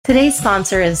Today's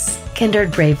sponsor is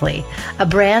Kindred Bravely, a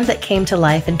brand that came to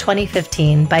life in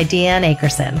 2015 by Deanne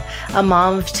Akerson, a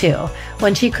mom of two,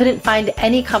 when she couldn't find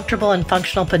any comfortable and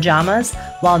functional pajamas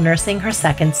while nursing her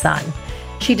second son.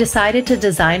 She decided to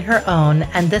design her own,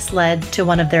 and this led to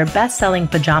one of their best-selling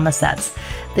pajama sets,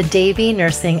 the Davy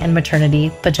Nursing and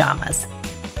Maternity Pajamas.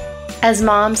 As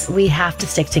moms, we have to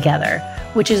stick together,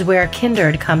 which is where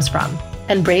Kindred comes from.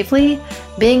 And bravely,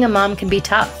 being a mom can be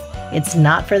tough. It's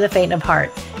not for the faint of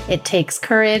heart. It takes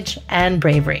courage and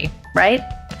bravery, right?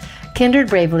 Kindred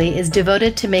Bravely is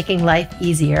devoted to making life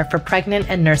easier for pregnant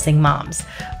and nursing moms.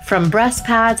 From breast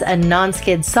pads and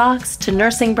non-skid socks to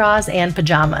nursing bras and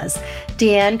pajamas,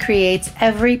 Deanne creates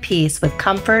every piece with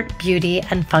comfort, beauty,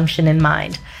 and function in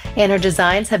mind. And her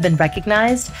designs have been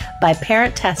recognized by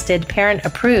parent-tested,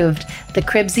 parent-approved, the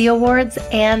Cribsy Awards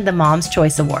and the Mom's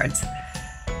Choice Awards.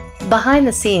 Behind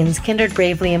the scenes, Kindred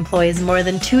Bravely employs more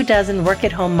than 24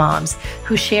 work-at-home moms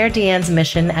who share Deanne's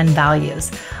mission and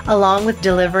values. Along with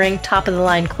delivering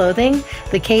top-of-the-line clothing,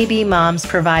 the KB moms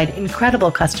provide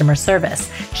incredible customer service,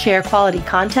 share quality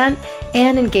content,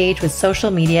 and engage with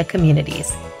social media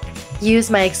communities.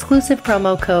 Use my exclusive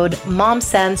promo code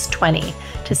MOMSENSE20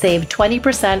 to save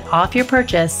 20% off your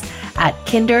purchase at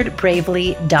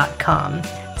kindredbravely.com.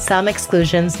 Some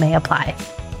exclusions may apply.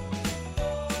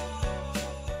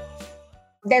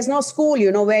 There's no school,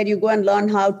 where you go and learn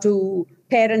how to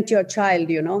parent your child,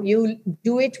 You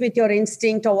do it with your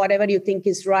instinct or whatever you think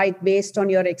is right based on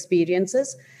your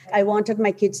experiences. I wanted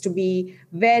my kids to be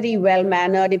very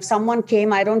well-mannered. If someone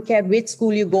came, I don't care which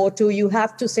school you go to, you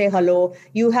have to say hello.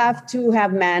 You have to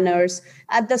have manners.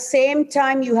 At the same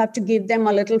time, you have to give them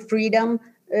a little freedom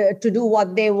to do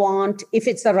what they want if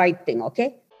it's the right thing,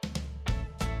 okay?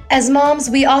 As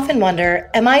moms, we often wonder,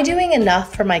 am I doing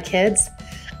enough for my kids?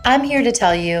 I'm here to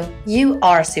tell you, you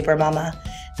are super mama.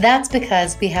 That's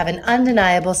because we have an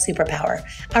undeniable superpower,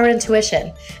 our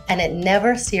intuition, and it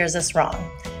never steers us wrong.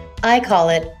 I call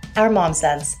it our mom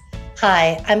sense.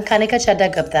 Hi, I'm Kanika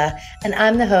Chadda Gupta, and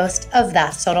I'm the host of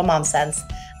That's Total Mom Sense.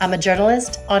 I'm a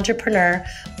journalist, entrepreneur,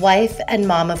 wife, and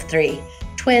mom of 3,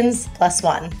 twins plus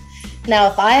 1. Now,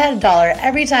 if I had $1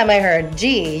 every time I heard,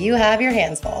 gee, you have your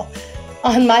hands full.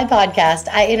 On my podcast,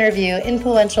 I interview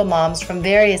influential moms from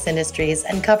various industries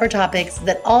and cover topics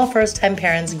that all first-time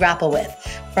parents grapple with,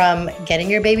 from getting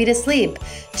your baby to sleep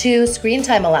to screen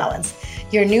time allowance,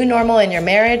 your new normal in your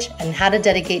marriage, and how to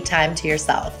dedicate time to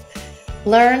yourself.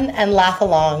 Learn and laugh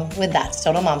along with That's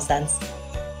Total Mom Sense.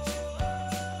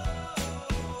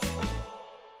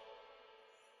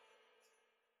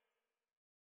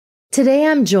 Today,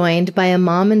 I'm joined by a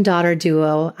mom and daughter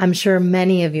duo I'm sure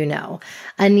many of you know,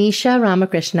 ANISHA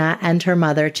Ramakrishna and her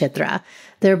mother, Chitra.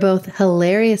 They're both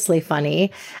hilariously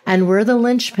funny and were the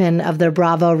linchpin of the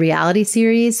Bravo reality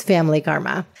series, Family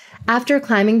Karma. After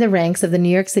climbing the ranks of the New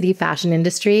York City fashion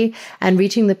industry and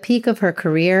reaching the peak of her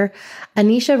career,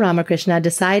 ANISHA Ramakrishna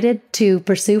decided to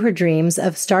pursue her dreams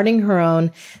of starting her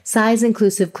own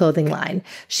size-inclusive clothing line.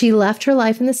 She left her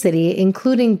life in the city,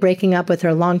 including breaking up with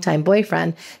her longtime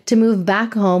boyfriend, to move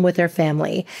back home with her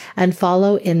family and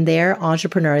follow in their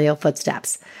entrepreneurial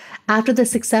footsteps. After the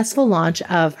successful launch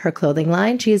of her clothing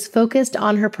line, she is focused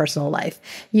on her personal life.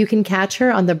 You can catch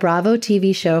her on the Bravo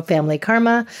TV show Family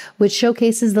Karma, which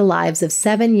showcases the lives of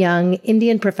 7 young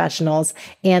Indian professionals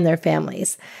and their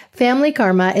families. Family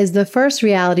Karma is the first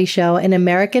reality show in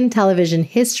American television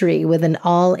history with an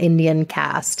all-Indian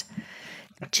cast.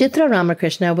 Chitra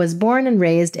Ramakrishna was born and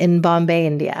raised in Bombay,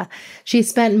 India. She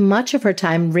spent much of her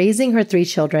time raising her 3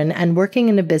 children and working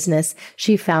in a business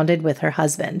she founded with her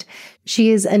husband.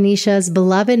 She is Anisha's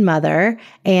beloved mother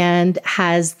and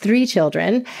has 3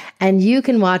 children, and you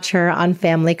can watch her on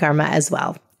Family Karma as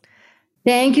well.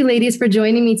 Thank you, ladies, for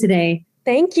joining me today.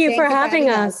 Thank you for having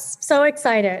us. So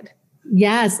excited.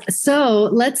 Yes. So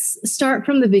let's start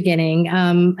from the beginning.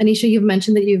 Anisha, you've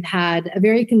mentioned that you've had a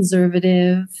very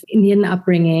conservative Indian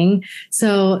upbringing.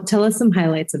 So tell us some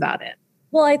highlights about it.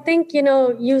 Well, I think,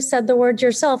 you said the word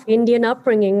yourself, Indian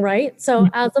upbringing, right? So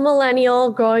as a millennial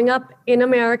growing up in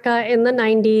America in the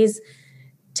 90s,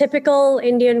 typical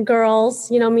Indian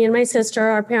girls, me and my sister,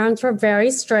 our parents were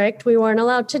very strict. We weren't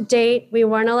allowed to date. We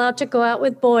weren't allowed to go out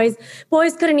with boys.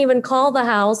 Boys couldn't even call the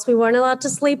house. We weren't allowed to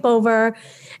sleep over.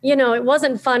 It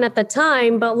wasn't fun at the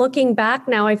time, but looking back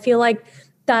now, I feel like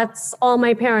that's all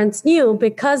my parents knew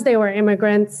because they were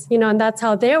immigrants, and that's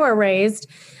how they were raised.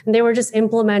 And they were just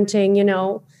implementing,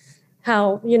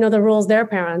 how, the rules their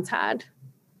parents had.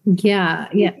 Yeah.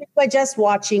 We're just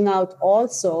watching out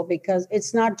also because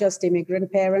it's not just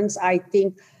immigrant parents. I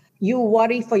think you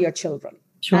worry for your children.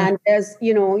 Sure. And there's,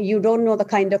 you don't know the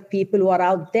kind of people who are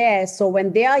out there. So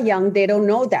when they are young, they don't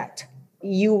know that.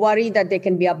 you worry that they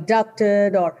can be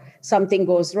abducted or something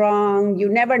goes wrong. You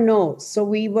never know. So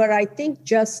we were, I think,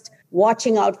 just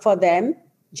watching out for them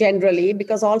generally,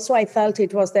 because also I felt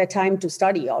it was their time to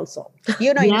study also.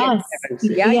 You know, Indian parents.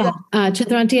 Yeah.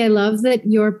 Chitranti, I love that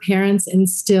your parents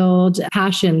instilled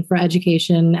passion for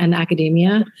education and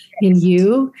academia in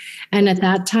you. And at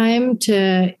that time,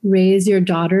 to raise your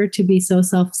daughter to be so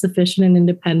self-sufficient and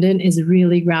independent is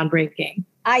really groundbreaking.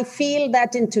 I feel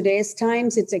that in today's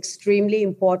times, it's extremely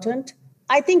important.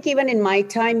 I think even in my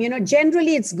time,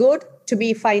 generally it's good to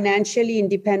be financially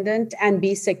independent and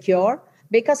be secure,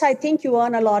 because I think you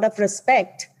earn a lot of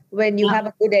respect when you have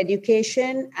a good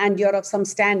education and you're of some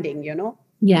standing, Yes.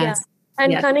 Yeah.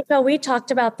 And Kanika, we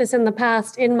talked about this in the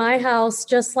past. In my house,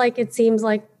 just like it seems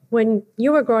like when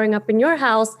you were growing up in your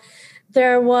house,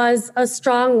 there was a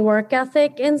strong work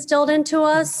ethic instilled into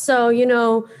us.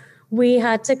 So, we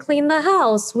had to clean the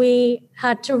house. We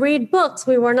had to read books.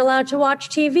 We weren't allowed to watch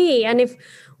TV. And if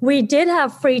we did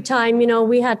have free time,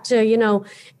 we had to,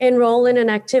 enroll in an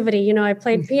activity. I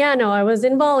played piano. I was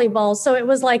in volleyball. So it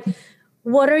was like,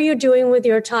 what are you doing with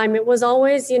your time? It was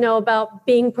always, about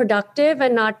being productive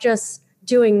and not just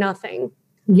doing nothing.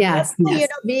 Yes.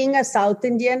 Being a South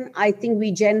Indian, I think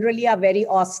we generally are very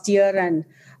austere and,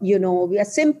 we are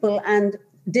simple, and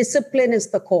discipline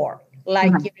is the core.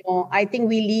 Like, I think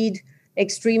we lead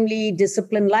extremely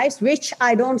disciplined lives, which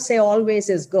I don't say always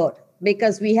is good,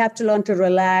 because we have to learn to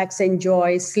relax,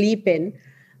 enjoy, sleep in.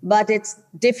 But it's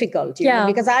difficult,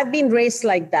 because I've been raised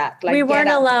like that. Like, we weren't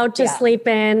allowed to sleep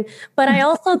in. But I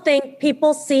also think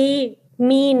people see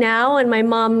me now and my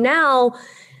mom now.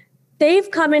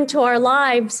 They've come into our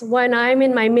lives when I'm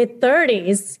in my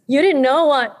mid-30s. You didn't know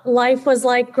what life was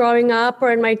like growing up,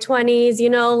 or in my 20s,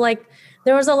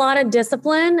 there was a lot of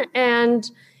discipline, and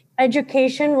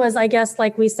education was, I guess,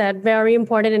 like we said, very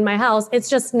important in my house. It's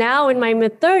just now in my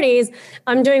mid-30s,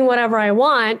 I'm doing whatever I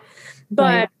want.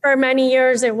 But for many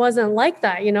years, it wasn't like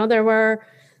that. There were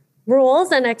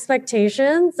rules and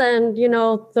expectations, and,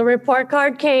 the report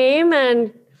card came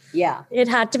and it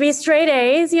had to be straight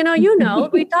A's. We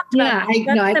talked about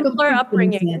that simpler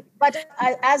upbringing. But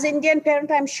as Indian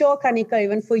parent, I'm sure, Kanika,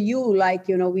 even for you,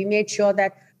 we made sure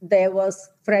that there was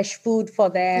fresh food for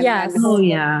them. Yes.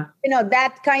 And,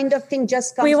 that kind of thing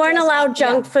just comes. We weren't allowed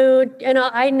junk food.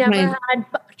 I never had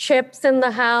chips in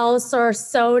the house or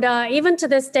soda. Even to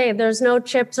this day, there's no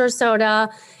chips or soda.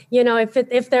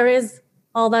 If there is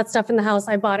all that stuff in the house,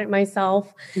 I bought it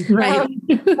myself. Right.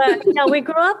 But we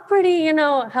grew up pretty,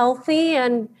 healthy,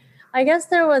 and I guess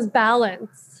there was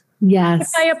balance. Yes.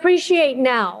 Which I appreciate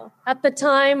now. At the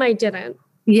time, I didn't.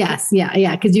 Yes.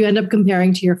 Yeah. Because you end up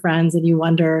comparing to your friends and you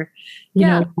wonder,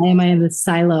 why am I in this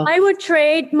silo? I would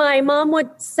trade. My mom would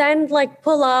send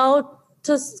pulao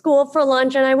to school for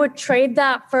lunch, and I would trade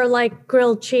that for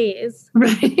grilled cheese.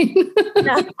 Right.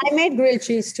 I made grilled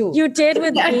cheese too. You did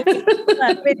with ghee.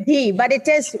 With ghee, but it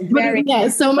is very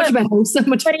so much better. So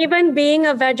much. But even being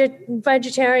a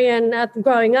vegetarian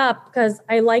growing up, because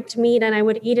I liked meat and I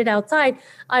would eat it outside,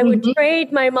 I would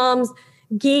trade my mom's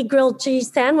ghee grilled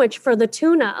cheese sandwich for the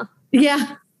tuna.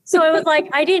 Yeah. So it was like,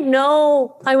 I didn't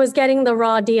know I was getting the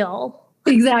raw deal.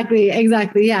 Exactly.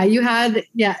 Yeah. You had,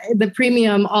 the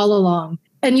premium all along,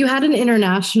 and you had an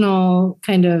international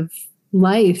kind of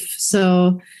life.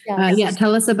 So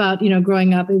tell us about,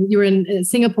 growing up. You were in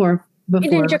Singapore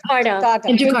before. In Jakarta.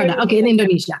 In Jakarta. Okay. In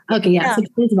Indonesia. Okay. Yeah. So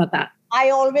tell us about that. I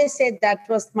always said that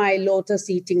was my lotus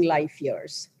eating life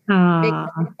years. Because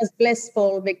it was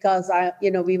blissful, because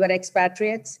we were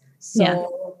expatriates.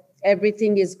 So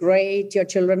everything is great. Your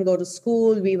children go to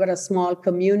school. We were a small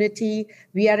community.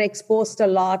 We are exposed a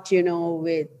lot,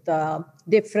 with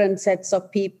different sets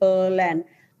of people. And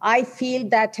I feel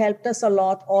that helped us a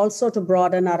lot also to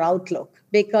broaden our outlook.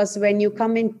 Because when you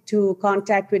come into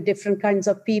contact with different kinds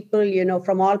of people,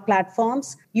 from all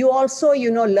platforms, you also,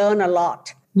 learn a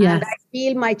lot. Yes. And I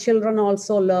feel my children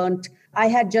also learned. I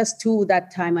had just two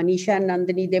that time, ANISHA and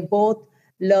Nandini. They both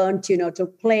learned, to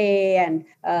play and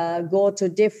go to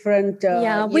different...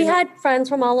 we had friends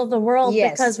from all over the world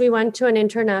because we went to an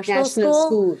international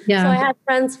school. Yeah. So I had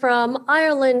friends from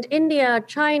Ireland, India,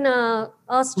 China,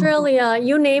 Australia,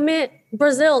 you name it,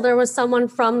 Brazil. There was someone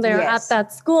from there at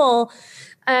that school.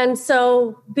 And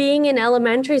so being in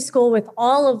elementary school with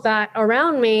all of that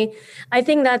around me, I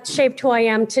think that shaped who I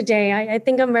am today. I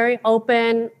think I'm very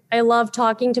open. I love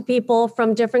talking to people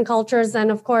from different cultures. And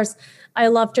of course, I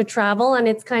love to travel. And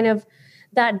it's kind of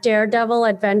that daredevil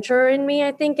adventure in me,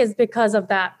 I think, is because of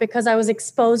that, because I was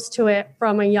exposed to it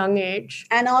from a young age.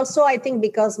 And also, I think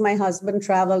because my husband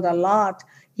traveled a lot,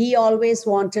 he always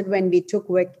wanted, when we took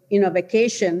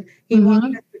vacation, he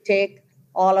wanted to take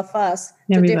all of us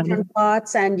to different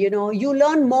parts. And, you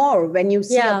learn more when you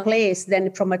see a place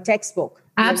than from a textbook.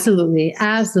 Absolutely.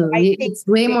 Absolutely. It's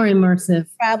way more immersive.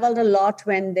 Traveled a lot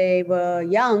when they were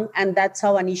young. And that's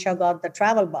how ANISHA got the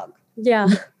travel bug. Yeah.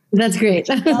 That's great.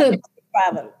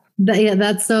 Travel.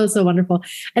 That's so wonderful.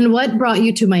 And what brought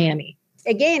you to Miami?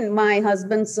 Again, my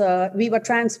husband's, we were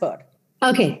transferred.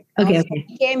 Okay.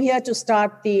 He came here to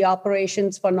start the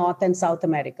operations for North and South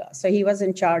America. So he was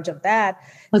in charge of that.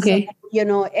 Okay.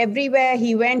 So, everywhere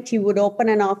he went, he would open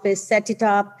an office, set it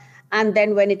up. And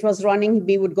then when it was running,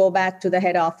 we would go back to the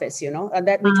head office,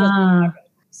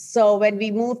 So when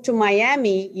we moved to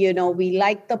Miami, we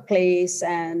liked the place.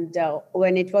 And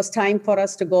when it was time for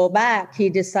us to go back, he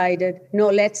decided, no,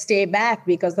 let's stay back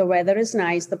because the weather is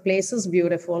nice. The place is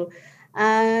beautiful.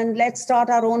 And let's start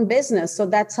our own business. So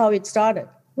that's how it started.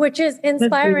 Which is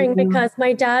inspiring because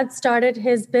my dad started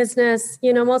his business.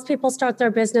 Most people start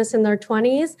their business in their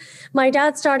 20s. My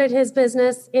dad started his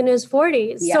business in his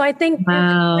 40s. Yeah. So I think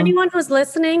anyone who's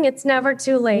listening, it's never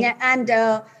too late. Yeah, and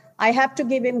I have to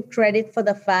give him credit for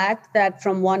the fact that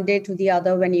from one day to the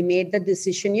other, when he made the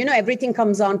decision, everything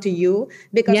comes on to you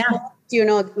because,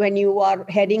 when you are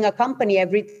heading a company,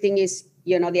 everything is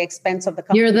the expense of the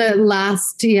company. You're the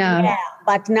last, yeah.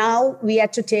 But now we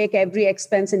had to take every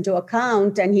expense into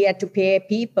account and he had to pay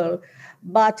people.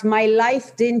 But my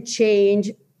life didn't change,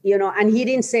 and he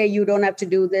didn't say, you don't have to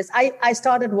do this. I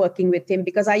started working with him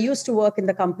because I used to work in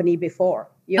the company before.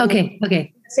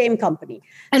 Okay. Same company.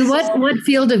 And what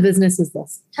field of business is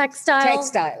this?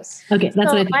 Textiles. Okay,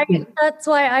 that's what I think. That's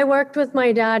why I worked with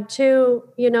my dad too,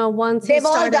 once they've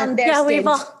all done their stint. We've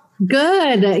all.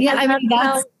 Good. Yeah,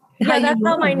 that's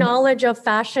how my knowledge of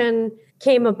fashion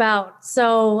came about.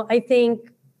 So I think,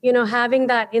 having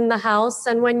that in the house,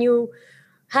 and when you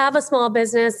have a small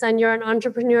business and you're an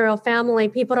entrepreneurial family,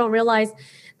 people don't realize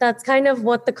that's kind of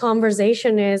what the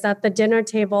conversation is at the dinner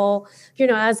table.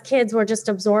 As kids, we're just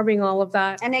absorbing all of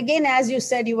that. And again, as you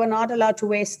said, you were not allowed to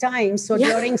waste time. So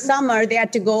during summer, they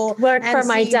had to go work for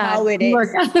my dad. How it is.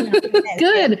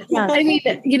 Good. Yeah. I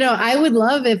mean, I would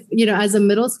love if, as a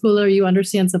middle schooler, you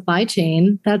understand supply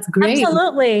chain. That's great.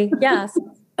 Absolutely. Yes.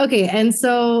 Okay. And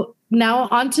so now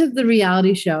onto the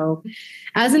reality show.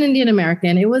 As an Indian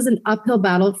American, it was an uphill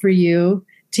battle for you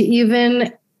to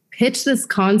even pitch this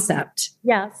concept.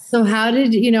 Yes. So how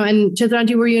did, and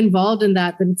Chitranti, were you involved in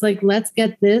that? But it's like, let's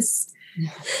get this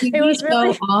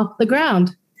show off the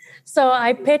ground. So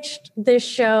I pitched this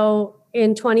show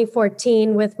in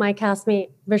 2014 with my castmate,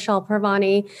 Vishal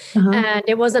Parvani. And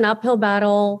it was an uphill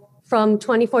battle from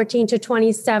 2014 to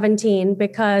 2017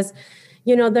 because,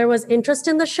 there was interest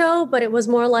in the show, but it was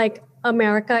more like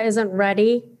America isn't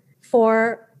ready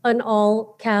for an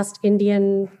all-cast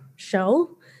Indian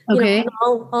show. An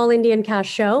all Indian cast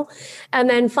show. And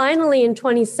then finally in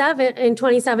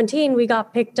 2017, we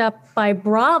got picked up by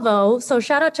Bravo. So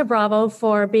shout out to Bravo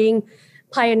for being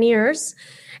pioneers.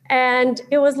 And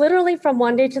it was literally from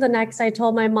one day to the next, I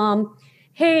told my mom,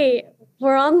 hey,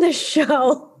 we're on this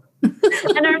show.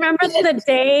 And I remember the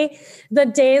day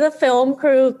the film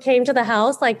crew came to the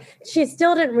house, like she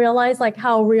still didn't realize like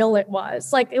how real it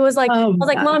was. Like, it was like, I was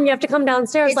like, Mom, you have to come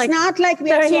downstairs. It's not like we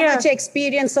have so much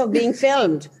experience of being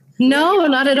filmed. No,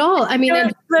 not at all. I mean,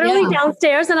 literally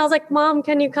downstairs. And I was like, Mom,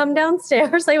 can you come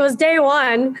downstairs? Like, it was day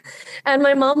one. And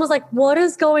my mom was like, what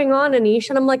is going on, Anish?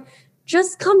 And I'm like,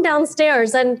 just come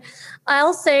downstairs. And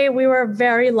I'll say we were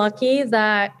very lucky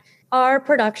that our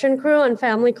production crew and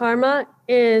Family Karma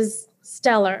is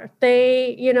stellar.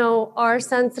 They, are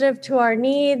sensitive to our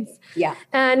needs. Yeah.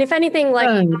 And if anything, like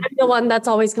I'm the one that's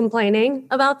always complaining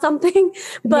about something,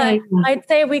 but I'd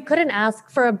say we couldn't ask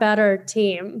for a better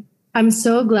team. I'm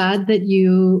so glad that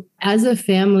you, as a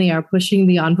family, are pushing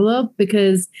the envelope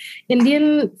because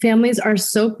Indian families are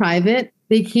so private.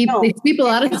 They sweep a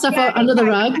lot of stuff out under the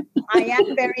rug. I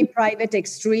am very private,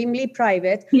 extremely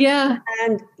private. Yeah.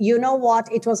 And you know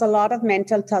what? It was a lot of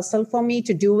mental tussle for me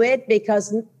to do it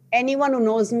because anyone who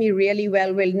knows me really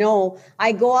well will know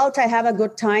I go out, I have a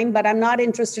good time, but I'm not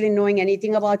interested in knowing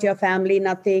anything about your family,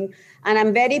 nothing. And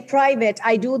I'm very private.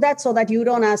 I do that so that you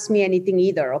don't ask me anything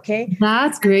either. Okay.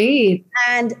 That's great.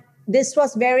 And this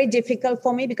was very difficult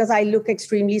for me because I look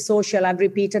extremely social. I've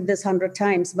repeated this 100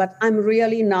 times, but I'm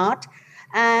really not.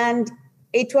 And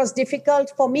it was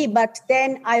difficult for me. But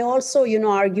then I also,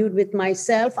 argued with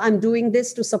myself. I'm doing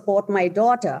this to support my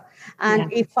daughter.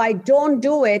 And if I don't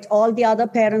do it, all the other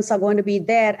parents are going to be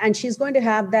there. And she's going to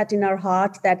have that in her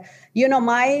heart that,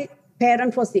 my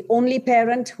parent was the only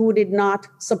parent who did not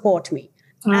support me.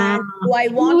 And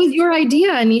it was your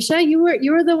idea, ANISHA.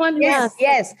 You were the one who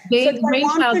yes.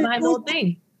 brainchild that whole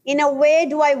thing. in a way,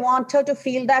 do I want her to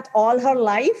feel that all her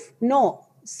life? No.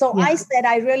 So I said,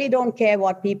 I really don't care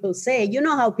what people say. You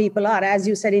know how people are, as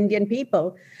you said, Indian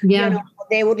people. Yeah. You know,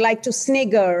 they would like to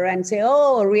snigger and say,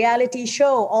 oh, reality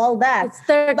show, all that.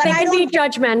 They can be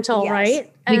judgmental,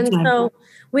 right? And so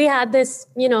we had this,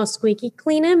 squeaky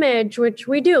clean image, which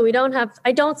we do.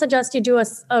 I don't suggest you do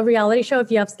a reality show if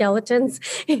you have skeletons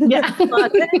in your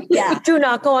closet. Do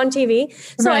not go on TV.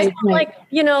 So I feel like,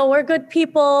 we're good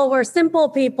people. We're simple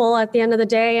people at the end of the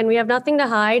day, and we have nothing to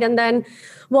hide. And then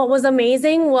what was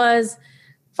amazing was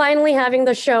finally having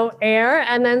the show air.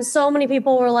 And then so many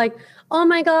people were like, oh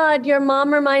my God, your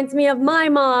mom reminds me of my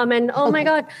mom. And oh my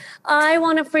God, I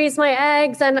want to freeze my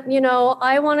eggs. And,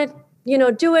 I want to,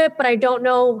 do it, but I don't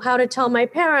know how to tell my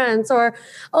parents. Or,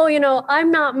 oh,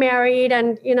 I'm not married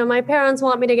and, my parents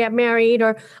want me to get married.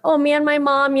 Or, oh, me and my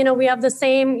mom, we have the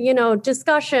same,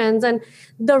 discussions. And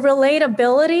the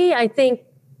relatability, I think,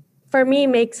 for me,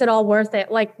 makes it all worth it.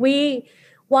 Like, we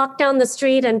walk down the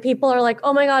street and people are like,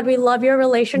 oh my God, we love your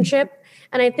relationship.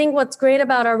 And I think what's great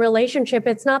about our relationship,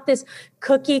 it's not this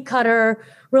cookie cutter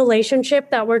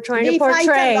relationship that we're trying to portray. We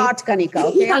fight a lot,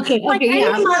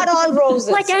 Kanika. Not all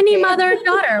roses. Like any mother and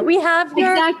daughter. We have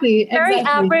your very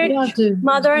average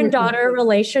mother and daughter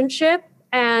relationship.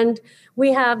 And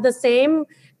we have the same,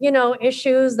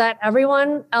 issues that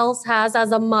everyone else has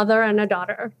as a mother and a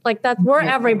daughter. Like that, we're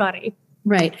everybody.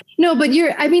 Right. No, but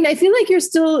I feel like you're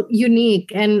still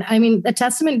unique. And a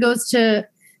testament goes to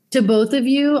both of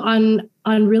you on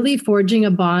really forging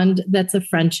a bond that's a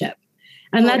friendship.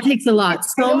 And that takes a lot.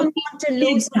 So many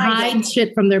kids hide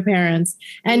shit from their parents.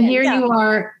 And here you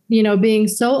are, being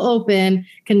so open,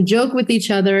 can joke with each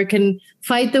other, can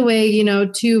fight the way,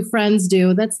 two friends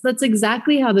do. That's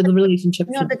exactly how the relationship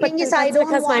should be. The thing is, I don't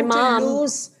want to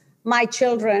lose my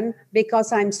children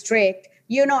because I'm strict.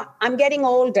 I'm getting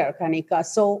older, Kanika.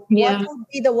 So what would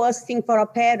be the worst thing for a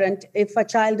parent if a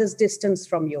child is distanced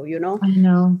from you, I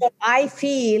know. So I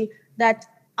feel that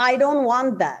I don't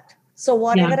want that. So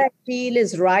whatever I feel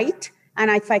is right,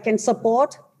 and if I can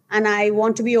support, and I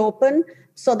want to be open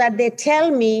so that they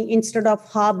tell me instead of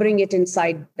harboring it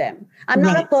inside them. I'm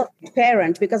not a perfect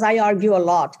parent because I argue a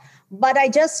lot, but I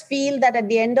just feel that at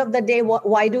the end of the day,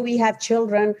 why do we have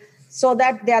children? So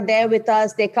that they are there with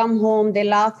us, they come home, they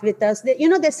laugh with us,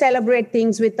 they celebrate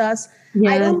things with us.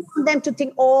 Yes. I don't want them to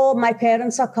think, oh, my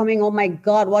parents are coming. Oh my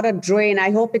God, what a drain.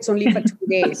 I hope it's only for 2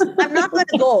 days. I'm not going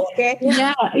to go, okay?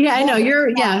 Yeah, I know.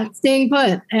 You're staying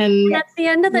put. And at the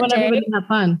end of the day, have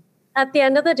fun. At the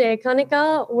end of the day,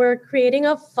 Kanika, we're creating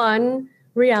a fun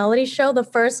reality show, the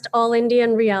first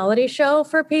all-Indian reality show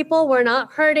for people. We're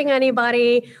not hurting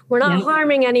anybody. We're not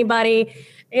harming anybody.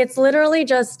 It's literally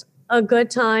just a good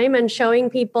time and showing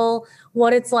people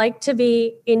what it's like to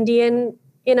be Indian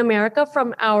in America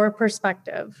from our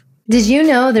perspective. Did you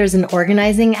know there's an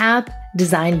organizing app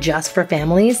designed just for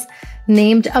families?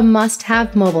 Named a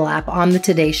must-have mobile app on the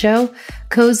Today Show,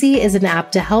 Cozy is an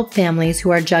app to help families who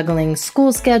are juggling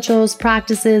school schedules,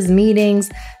 practices, meetings,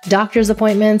 doctor's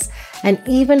appointments, and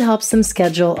even helps them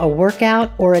schedule a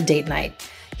workout or a date night.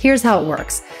 Here's how it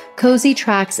works. Cozy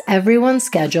tracks everyone's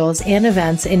schedules and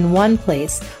events in one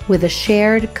place with a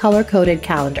shared color-coded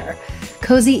calendar.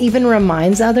 Cozy even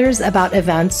reminds others about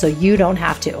events so you don't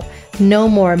have to. No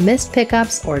more missed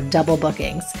pickups or double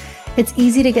bookings. It's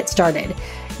easy to get started.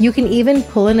 You can even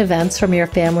pull in events from your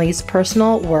family's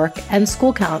personal, work, and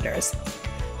school calendars.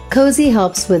 Cozy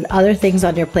helps with other things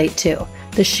on your plate too.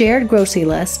 The shared grocery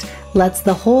list lets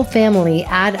the whole family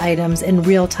add items in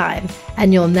real time,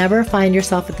 and you'll never find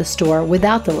yourself at the store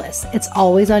without the list. It's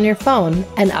always on your phone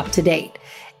and up to date.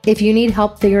 If you need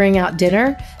help figuring out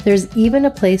dinner, there's even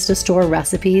a place to store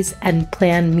recipes and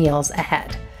plan meals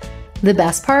ahead. The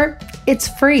best part? It's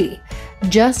free.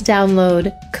 Just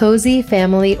download Cozy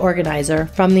Family Organizer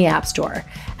from the App Store,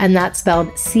 and that's spelled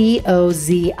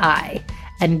COZI,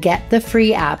 and get the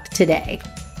free app today.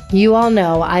 You all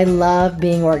know I love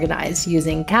being organized,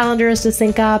 using calendars to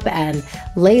sync up and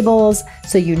labels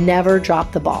so you never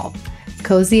drop the ball.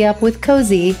 Cozy up with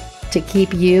Cozy to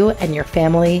keep you and your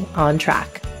family on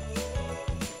track.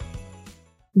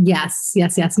 Yes.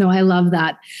 No, I love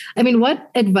that. What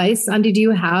advice, Andi, do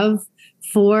you have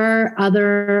for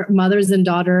other mothers and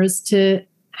daughters to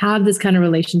have this kind of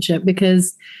relationship?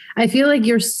 Because I feel like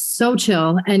you're so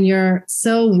chill and you're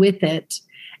so with it.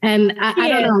 And I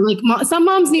don't know, some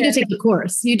moms need to take the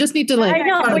course. You just need to I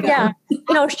know, yeah.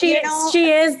 No, she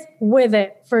is with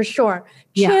it for sure.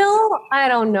 Chill, I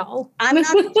don't know. I'm not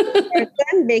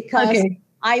certain because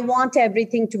I want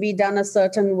everything to be done a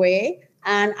certain way.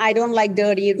 And I don't like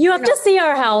dirty. You have to see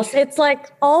our house. It's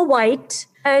like all white.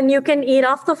 And you can eat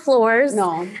off the floors.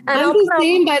 No. And I'm the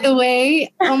same, by the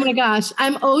way. Oh my gosh.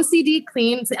 I'm OCD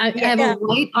clean. I have a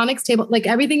white onyx table. Like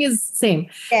everything is same.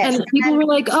 Yes. And people were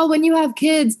like, oh, when you have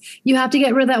kids, you have to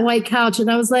get rid of that white couch. And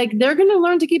I was like, they're going to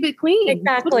learn to keep it clean.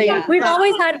 Exactly. We've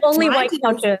always had only white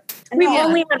couches. We've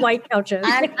only had white couches.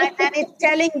 And it's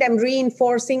telling them,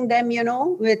 reinforcing them,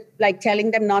 with like telling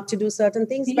them not to do certain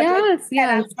things. But Yes.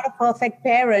 I'm not a perfect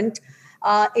parent.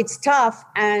 It's tough.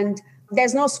 And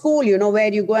there's no school,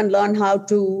 where you go and learn how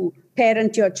to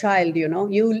parent your child,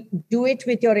 You do it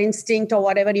with your instinct or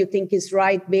whatever you think is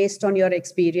right based on your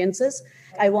experiences.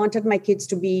 I wanted my kids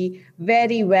to be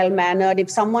very well-mannered. If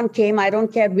someone came, I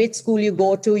don't care which school you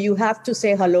go to, you have to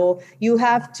say hello. You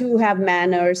have to have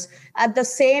manners. At the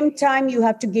same time, you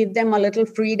have to give them a little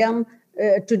freedom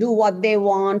to do what they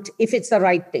want if it's the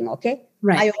right thing, okay?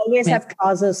 Right. I always have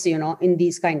clauses, in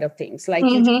these kind of things. Like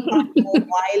you just can't go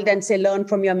wild and say, learn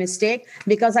from your mistake,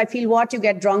 because I feel you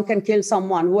get drunk and kill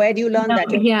someone. Where do you learn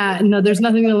that? Yeah, no, there's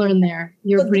nothing to learn there.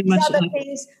 You're pretty much. These are the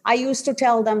things I used to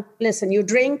tell them. Listen, you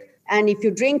drink, and if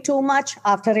you drink too much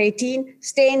after 18,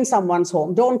 stay in someone's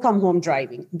home. Don't come home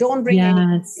driving. Don't bring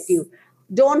anyone with you.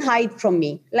 Don't hide from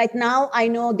me. Like now I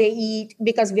know they eat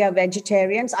because we are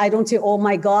vegetarians. I don't say, oh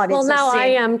my God. Well, now I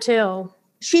am too.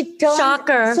 She turned.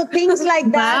 Shocker. So things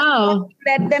like that, Wow.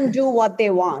 let them do what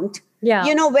they want. Yeah.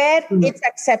 Where it's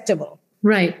acceptable.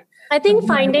 Right. I think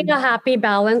finding a happy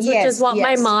balance, which is what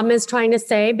my mom is trying to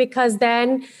say, because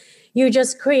then you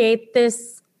just create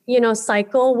this,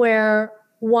 cycle where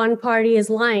one party is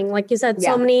lying. Like you said,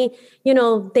 so many,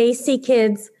 they see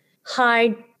kids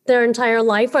hide their entire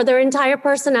life or their entire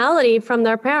personality from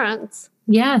their parents.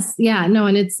 Yes. Yeah. No.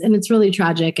 And it's really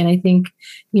tragic. And I think,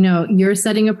 you're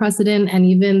setting a precedent, and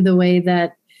even the way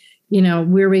that,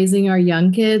 we're raising our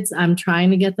young kids, I'm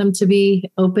trying to get them to be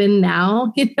open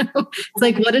now. It's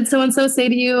like, what did so-and-so say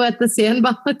to you at the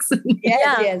sandbox?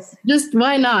 Yes. Just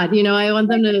why not? I want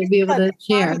them to be able to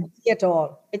share. It's not easy at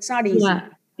all. It's not easy.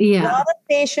 Yeah. A lot of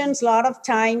patience, a lot of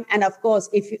time. And of course,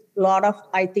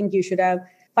 I think you should have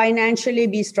financially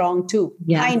be strong too.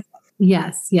 Yeah.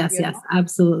 Yes,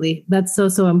 absolutely. That's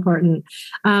so important.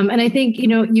 And I think,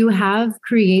 you have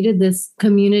created this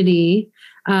community,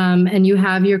 and you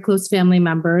have your close family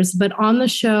members, but on the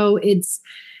show, it's,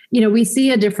 we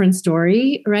see a different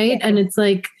story, right? And it's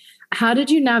like, how did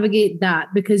you navigate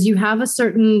that? Because you have a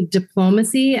certain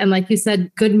diplomacy, and like you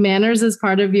said, good manners is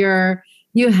part of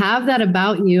you have that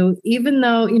about you, even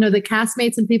though, the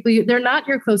castmates and people, they're not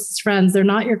your closest friends, they're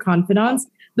not your confidants,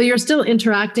 but you're still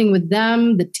interacting with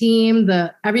them, the team,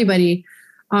 everybody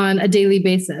on a daily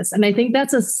basis. And I think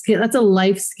that's a skill, that's a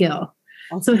life skill.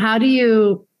 Okay. So how do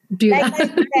you do like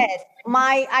that? I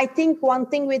said, I think one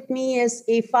thing with me is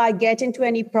if I get into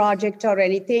any project or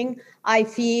anything, I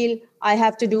feel I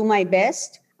have to do my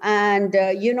best. And,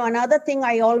 another thing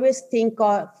I always think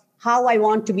of how I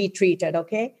want to be treated.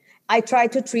 Okay. I try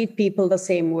to treat people the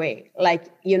same way. Like,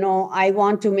 I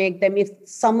want to make them, if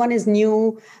someone is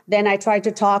new, then I try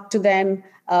to talk to them,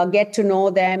 get to know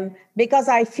them, because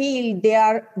I feel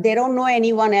they don't know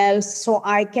anyone else. So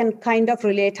I can kind of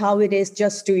relate how it is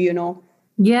just to,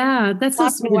 Yeah, that's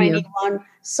not know anyone.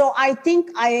 So I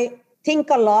think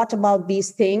a lot about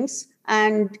these things.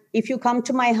 And if you come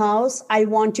to my house, I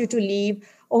want you to leave,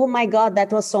 oh my God,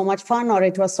 that was so much fun, or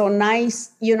it was so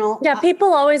nice, Yeah,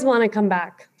 people always want to come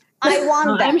back. I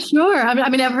want that. I'm sure. I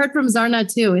mean, I've heard from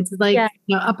Zarna too. It's like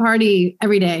a party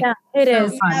every day. Yeah, it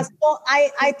is. Yeah, so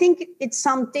I think it's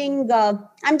something,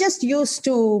 I'm just used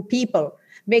to people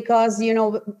because,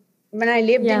 when I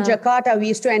lived in Jakarta, we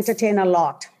used to entertain a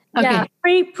lot. Okay. Yeah,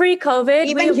 pre-COVID.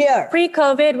 Even here.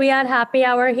 Pre-COVID, we had happy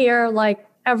hour here like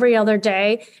every other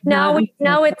day. Now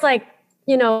it's like,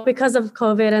 because of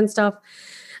COVID and stuff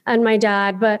and my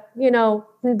dad, but,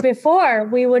 before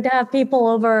we would have people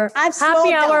over.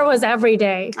 Happy hour was every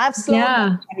day. I've slowed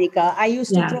down, Anika. I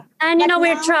used to. And,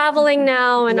 we're traveling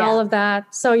now and all of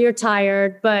that. So you're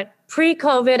tired. But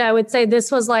pre-COVID, I would say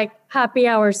this was like happy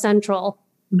hour central.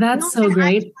 That's so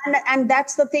great. And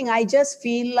that's the thing. I just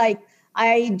feel like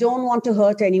I don't want to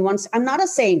hurt anyone. I'm not a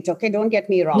saint, okay? Don't get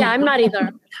me wrong. Yeah, I'm not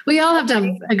either. We all have to have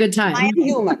a good time. I am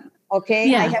human, okay?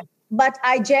 Yeah. But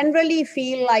I generally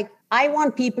feel like I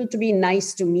want people to be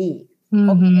nice to me, Mm-hmm.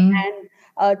 okay?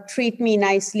 And treat me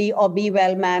nicely or be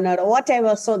well-mannered or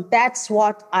whatever. So that's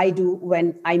what I do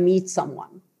when I meet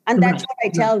someone. And that's what I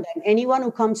tell them. Anyone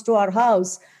who comes to our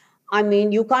house, I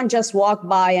mean, you can't just walk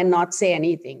by and not say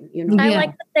anything, I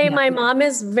like to say my mom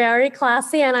is very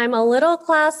classy and I'm a little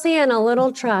classy and a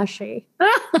little trashy.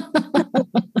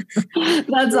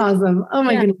 That's awesome. Oh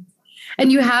my goodness.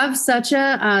 And you have such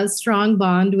a strong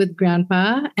bond with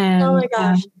Grandpa. And, Oh my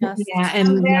gosh, yes. Yeah, I'm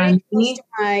and very close to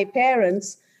my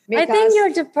parents. I think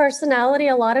your personality,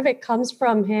 a lot of it comes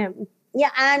from him. Yeah,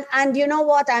 and you know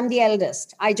what? I'm the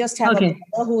eldest. I just have a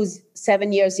brother who's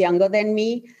 7 years younger than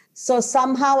me. So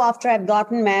somehow after I've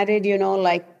gotten married,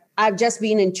 like I've just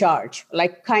been in charge,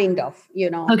 like kind of,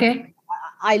 Okay.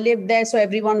 I lived there, so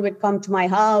everyone would come to my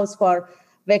house for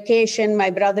vacation.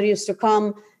 My brother used to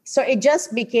come. So it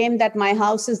just became that my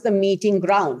house is the meeting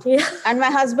ground. Yeah. And my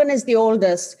husband is the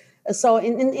oldest. So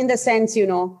in the sense,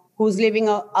 who's living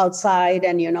outside,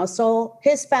 and, so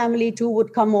his family too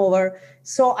would come over.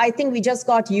 So I think we just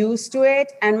got used to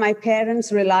it. And my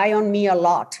parents rely on me a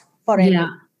lot for everything.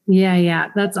 Yeah.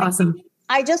 That's awesome.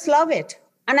 I just love it.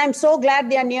 And I'm so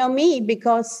glad they are near me,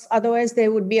 because otherwise they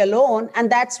would be alone.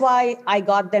 And that's why I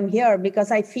got them here, because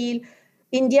I feel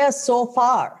India is so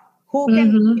far. Who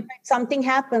can, if something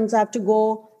happens, I have to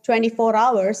go 24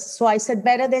 hours. So I said,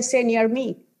 better they stay near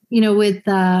me. With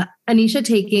ANISHA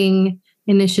taking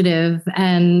initiative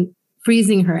and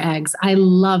freezing her eggs, I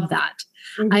love that.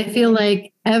 Mm-hmm. I feel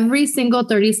like every single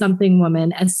 30-something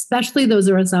woman, especially those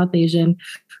who are South Asian,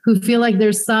 who feel like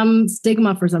there's some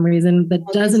stigma for some reason that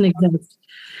doesn't exist.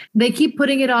 They keep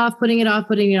putting it off, or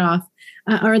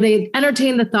they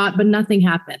entertain the thought, but nothing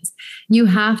happens. You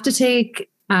have to take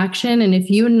action. And if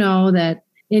you know that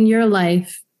in your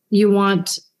life, you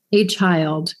want a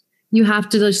child, you have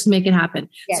to just make it happen.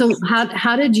 Yes. So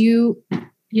how did you,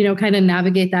 kind of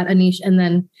navigate that, Anish, and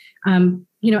then,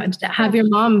 have your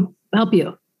mom help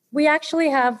you? We actually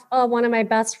have one of my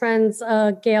best friends,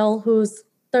 Gail, who's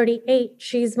 38.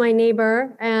 She's my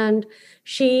neighbor, and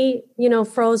she,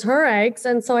 froze her eggs.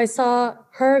 And so I saw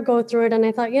her go through it, and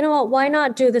I thought, you know what, why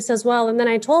not do this as well? And then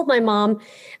I told my mom,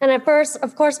 and at first,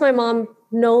 of course, my mom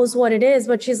knows what it is,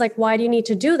 but she's like, why do you need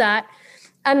to do that?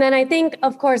 And then I think,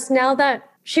 of course, now that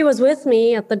she was with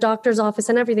me at the doctor's office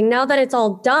and everything, now that it's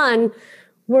all done,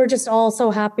 we're just all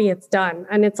so happy it's done.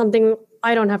 And it's something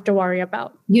I don't have to worry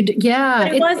about. It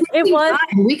was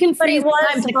we can freeze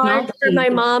hard for my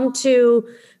mom to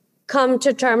come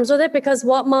to terms with it, because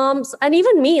what moms, and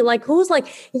even me, like, who's like,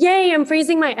 yay, I'm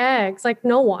freezing my eggs? Like,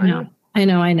 no one. No,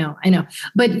 I know.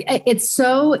 But it's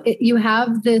so, you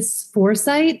have this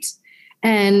foresight,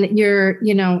 and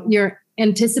you're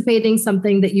anticipating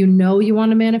something that you want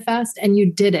to manifest, and you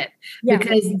did it. Yeah.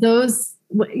 Because those,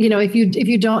 if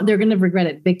you don't, they're going to regret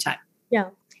it big time. Yeah.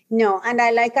 No, and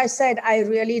like I said, I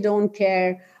really don't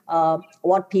care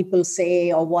what people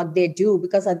say or what they do,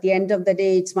 because at the end of the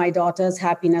day, it's my daughter's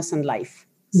happiness and life.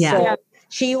 Yeah. So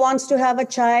she wants to have a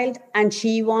child, and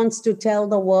she wants to tell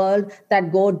the world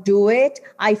that go do it.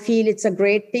 I feel it's a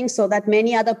great thing, so that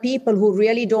many other people who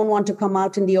really don't want to come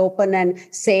out in the open and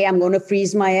say, I'm going to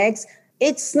freeze my eggs.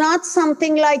 It's not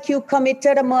something like you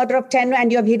committed a murder of 10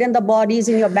 and you have hidden the bodies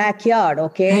in your backyard.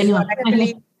 Okay. You're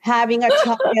actually having a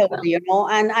child,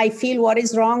 and I feel what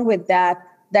is wrong with that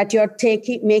you're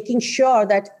making sure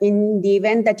that in the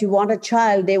event that you want a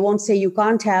child, they won't say you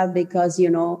can't have because,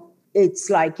 it's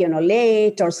like,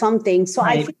 late or something. So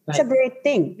I think it's a great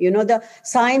thing. The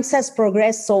science has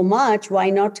progressed so much.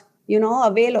 Why not,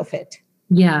 avail of it?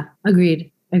 Yeah,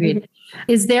 agreed. Mm-hmm.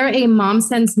 Is there a mom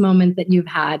sense moment that you've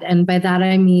had? And by that,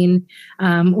 I mean,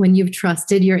 when you've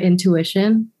trusted your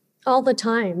intuition? All the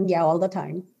time. Yeah, all the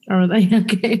time.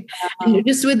 Okay.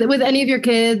 Just with any of your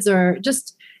kids, or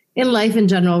just in life in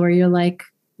general, where you're like,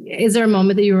 is there a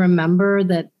moment that you remember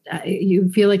that you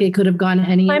feel like it could have gone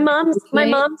any? My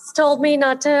mom's told me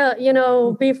not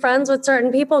to, be friends with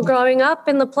certain people growing up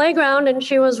in the playground, and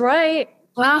she was right.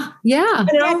 Well, yeah.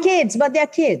 But they're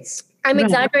kids. I'm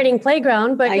exaggerating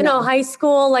playground, but high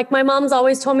school, like my mom's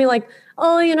always told me like,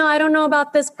 oh, I don't know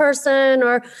about this person,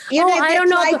 or I don't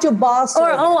know to boss,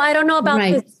 or I don't know about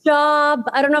this job.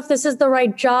 I don't know if this is the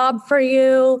right job for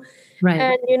you. Right.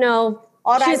 And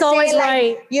or she's always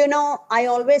right. I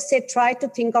always say, try to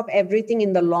think of everything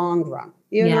in the long run.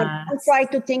 Don't try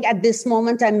to think at this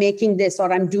moment I'm making this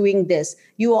or I'm doing this.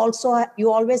 You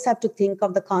always have to think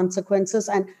of the consequences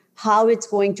and how it's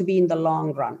going to be in the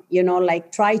long run.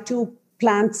 Try to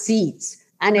plant seeds,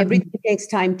 and everything takes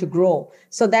time to grow.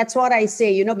 So that's what I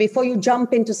say, before you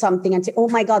jump into something and say, oh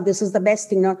my God, this is the best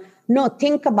thing. No,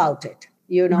 think about it,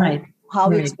 how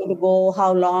it's going to go,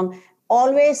 how long.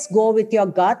 Always go with your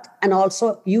gut, and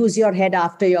also use your head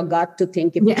after your gut to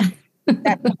think.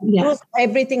 Use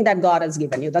everything that God has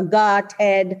given you, the gut,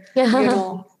 head,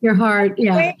 your heart.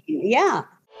 Yeah. Yeah.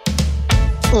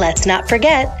 Let's not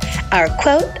forget our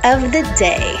quote of the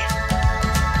day.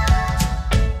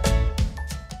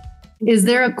 Is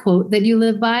there a quote that you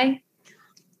live by?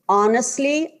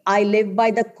 Honestly, I live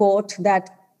by the quote that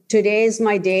today is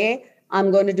my day.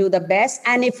 I'm going to do the best.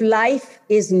 And if life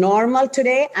is normal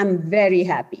today, I'm very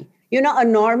happy. A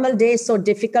normal day is so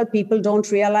difficult. People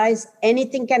don't realize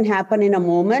anything can happen in a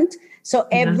moment. So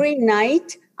every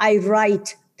night I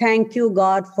write, thank you,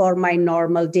 God, for my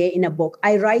normal day in a book.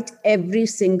 I write every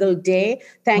single day.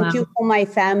 Thank you for my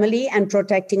family and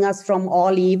protecting us from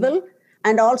all evil.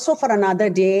 And also for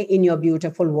another day in your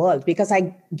beautiful world, because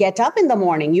I get up in the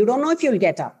morning. You don't know if you'll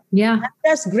get up. Yeah. I'm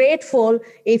just grateful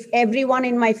if everyone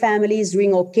in my family is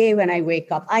doing okay when I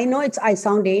wake up. I know I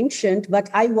sound ancient, but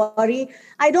I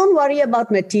don't worry about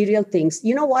material things.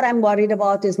 What I'm worried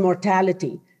about is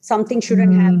mortality. Something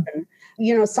shouldn't happen.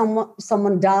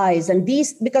 Someone dies, and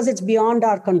because it's beyond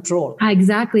our control.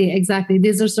 Exactly.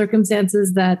 These are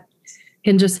circumstances that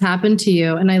can just happen to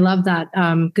you. And I love that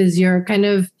because you're kind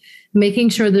of making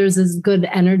sure there's this good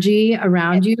energy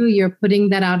around you. You're putting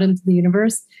that out into the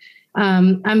universe.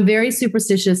 I'm very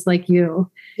superstitious like you.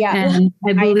 Yeah. And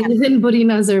I believe in Buri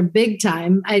Nazar big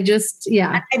time. I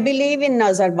believe in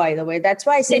Nazar, by the way. That's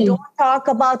why I say don't talk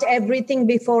about everything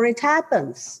before it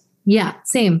happens. Yeah,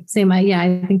 same.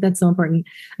 I think that's so important.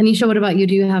 Anisha, what about you?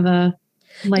 Do you have a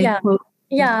quote?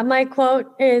 Yeah, my quote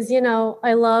is,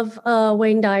 I love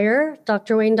Wayne Dyer,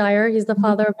 Dr. Wayne Dyer. He's the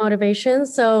father of motivation.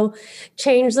 So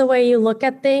change the way you look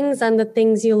at things, and the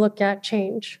things you look at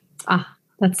change.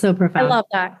 That's so profound. I love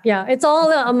that. Yeah, it's all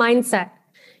a mindset.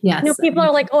 Yes. People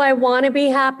are like, oh, I want to be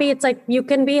happy. It's like, you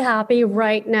can be happy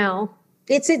right now.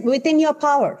 It's within your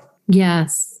power.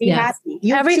 Yes. Be happy.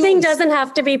 Everything doesn't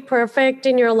have to be perfect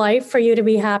in your life for you to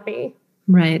be happy.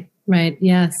 Right.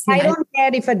 Yes. I don't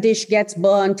care if a dish gets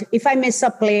burnt. If I miss a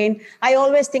plane, I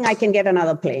always think I can get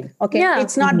another plane. Okay. Yeah.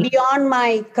 It's not beyond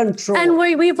my control. And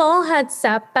we've all had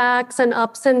setbacks and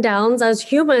ups and downs as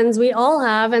humans. We all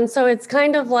have. And so it's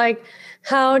kind of like,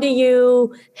 how do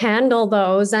you handle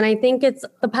those? And I think it's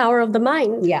the power of the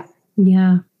mind. Yeah.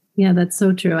 Yeah, that's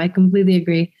so true. I completely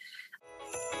agree.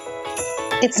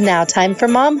 It's now time for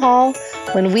Mom Haul,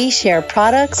 when we share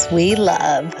products we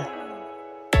love.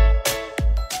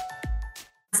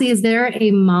 Is there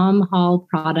a mom haul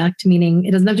product, meaning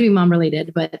it doesn't have to be mom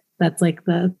related, but that's like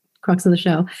the crux of the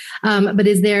show. But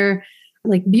is there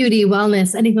like beauty,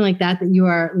 wellness, anything like that you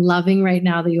are loving right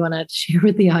now that you want to share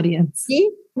with the audience?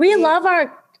 We love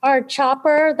our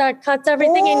chopper that cuts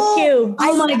everything in cubes.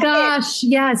 Oh my gosh.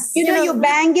 Yes. You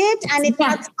bang it and it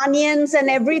cuts onions and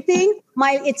everything.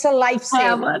 It's a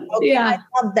lifesaver. Okay, I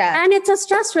love that. And it's a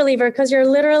stress reliever because you're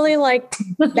literally like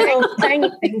banging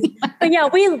things. But yeah,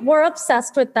 we're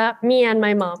obsessed with that, me and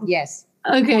my mom. Yes.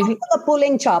 Okay. Also the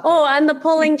pulling chopper. Oh, and the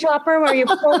pulling chopper where you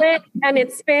pull it and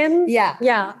it spins. Yeah.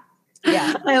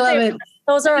 I love it.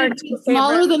 Those are our two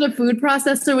smaller than a food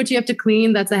processor, which you have to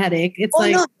clean. That's a headache. It's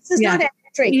no, this is not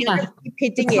electric. You have to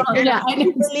keep hitting it. I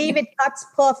believe it cuts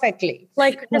perfectly.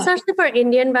 Like, especially for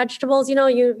Indian vegetables, you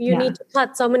need to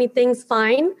cut so many things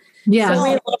fine. Yeah. So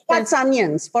it cuts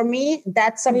onions. For me,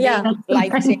 that's a big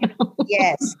lifesaver.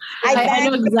 Yes. I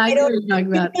know exactly what you're talking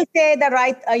about. People say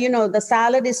the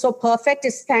salad is so perfect.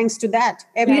 It's thanks to that.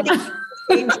 Everything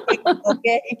changed.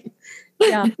 Okay.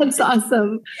 Yeah. That's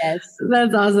awesome. Yes.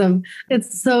 That's awesome.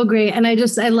 It's so great. And I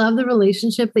love the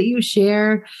relationship that you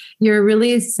share. You're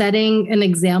really setting an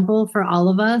example for all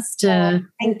of us to,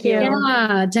 thank you.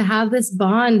 Yeah, to have this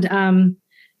bond,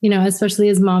 especially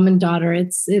as mom and daughter.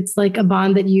 It's like a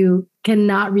bond that you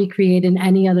cannot recreate in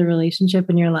any other relationship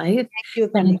in your life. Thank you.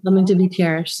 And it's something to be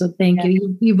cherished. So thank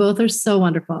you. You both are so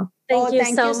wonderful. Thank you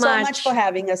so much for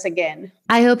having us again.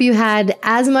 I hope you had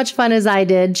as much fun as I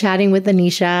did chatting with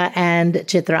Anisha and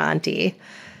Chitra Auntie.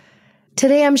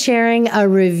 Today I'm sharing a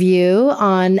review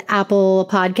on Apple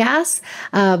Podcasts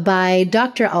by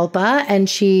Dr. Alpa, and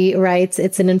she writes,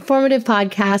 "It's an informative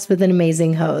podcast with an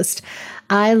amazing host.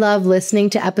 I love listening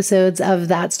to episodes of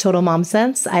That's Total Mom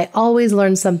Sense. I always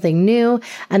learn something new,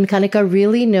 and Kanika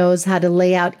really knows how to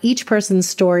lay out each person's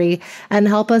story and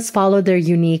help us follow their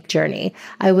unique journey.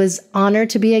 I was honored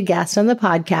to be a guest on the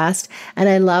podcast, and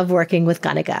I love working with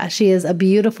Kanika. She is a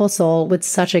beautiful soul with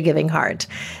such a giving heart."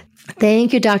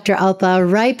 Thank you, Dr. Alpa.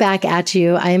 Right back at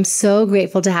you. I am so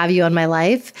grateful to have you on my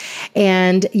life,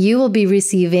 and you will be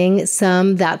receiving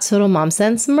some That's Total Mom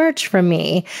Sense merch from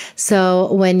me.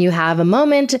 So when you have a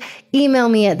moment, email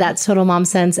me at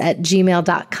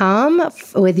thatstotalmomsense@gmail.com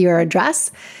with your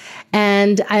address.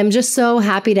 And I'm just so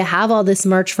happy to have all this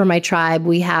merch for my tribe.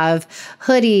 We have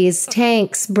hoodies,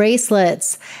 tanks,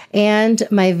 bracelets, and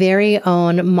my very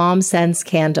own Mom Sense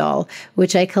candle,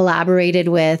 which I collaborated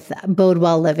with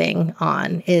Bodewell Living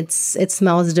on. It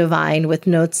smells divine with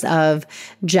notes of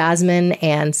jasmine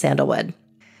and sandalwood.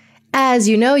 As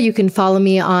you know, you can follow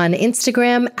me on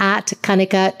Instagram at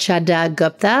Kanika Chadda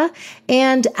Gupta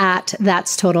and at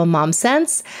That's Total Mom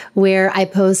Sense, where I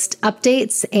post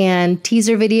updates and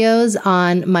teaser videos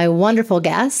on my wonderful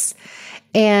guests.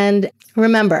 And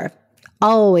remember,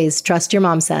 always trust your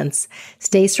mom sense.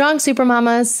 Stay strong, super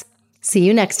mamas. See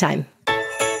you next time.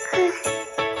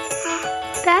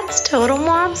 That's Total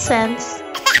Mom Sense.